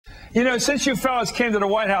You know, since you fellas came to the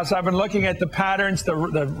White House, I've been looking at the patterns,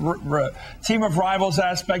 the team of rivals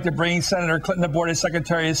aspect of bringing Senator Clinton aboard as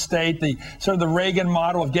Secretary of State, the sort of the Reagan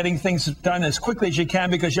model of getting things done as quickly as you can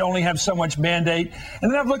because you only have so much mandate. And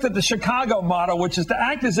then I've looked at the Chicago model, which is to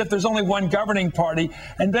act as if there's only one governing party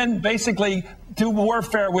and then basically do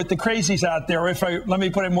warfare with the crazies out there. Let me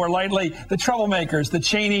put it more lightly, the troublemakers, the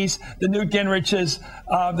Cheneys, the Newt Gingriches,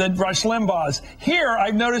 the Rush Limbaughs. Here,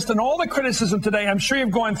 I've noticed in all the criticism today, I'm sure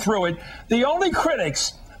you've gone through it, the only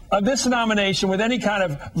critics of this nomination with any kind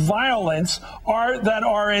of violence are that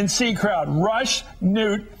RNC crowd, Rush,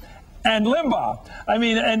 Newt, and Limbaugh. I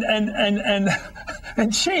mean,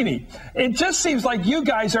 and Cheney. It just seems like you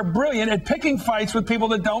guys are brilliant at picking fights with people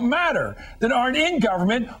that don't matter, that aren't in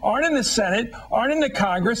government, aren't in the Senate, aren't in the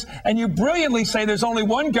Congress, and you brilliantly say there's only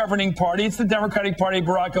one governing party. It's the Democratic Party,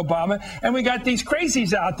 Barack Obama, and we got these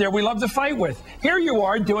crazies out there we love to fight with. Here you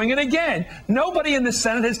are doing it again. Nobody in the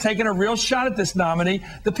Senate has taken a real shot at this nominee.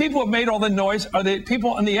 The people who have made all the noise are the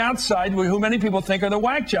people on the outside who many people think are the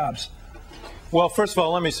Wack-Jobs. Well, first of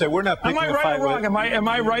all, let me say we're not picking a fight. Am I right or wrong? Am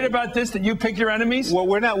I right about this, that you pick your enemies? Well,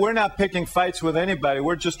 we're not picking fights with anybody.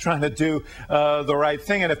 We're just trying to do the right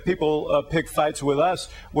thing. And if people pick fights with us,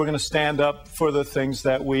 we're going to stand up for the things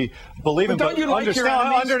that we believe in. Don't you like your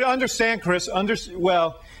enemies? Understand, Chris.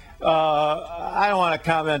 Well, I don't want to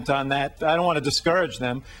comment on that. I don't want to discourage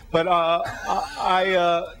them. But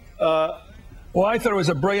well, I thought it was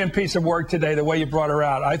a brilliant piece of work today, the way you brought her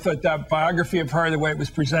out. I thought that biography of her, the way it was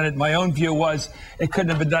presented, my own view was it couldn't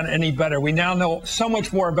have been done any better. We now know so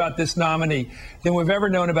much more about this nominee than we've ever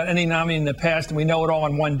known about any nominee in the past, and we know it all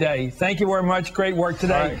in one day. Thank you very much. Great work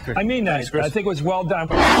today. Right, I mean that. Thanks, Chris. I think it was well done.